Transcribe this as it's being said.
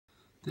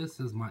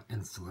This is my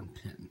insulin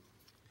pen.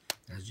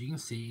 As you can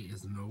see,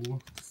 it's an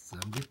old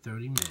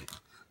 7030 meg.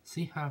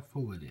 See how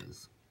full it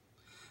is.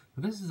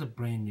 Now, this is a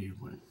brand new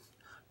one,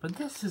 but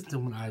this is the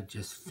one I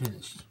just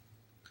finished.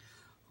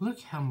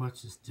 Look how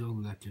much is still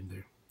left in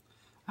there.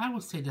 I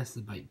would say that's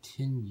about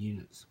 10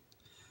 units.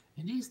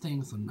 And these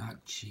things are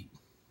not cheap.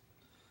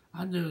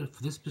 I know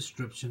for this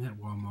prescription at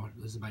Walmart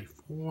is about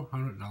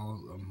 $400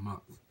 a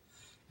month.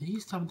 And you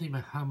start thinking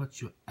about how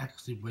much you're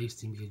actually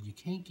wasting because you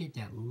can't get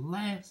that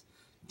last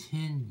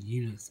 10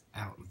 units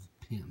out of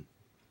the pen.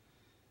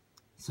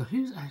 So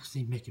who's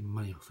actually making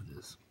money off of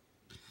this?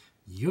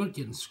 You're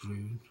getting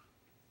screwed.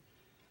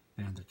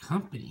 And the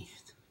company,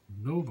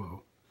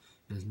 Novo,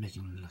 is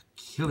making a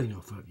killing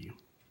off of you.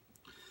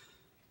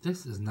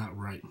 This is not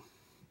right.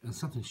 And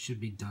something should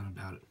be done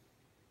about it.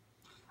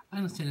 I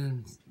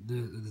understand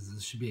there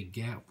should be a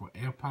gap for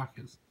air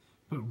pockets,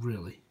 but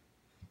really,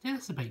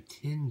 that's about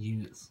 10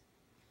 units.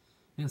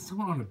 And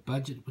someone on a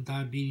budget with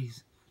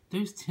diabetes,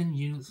 those 10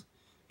 units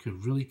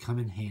could really come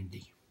in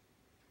handy.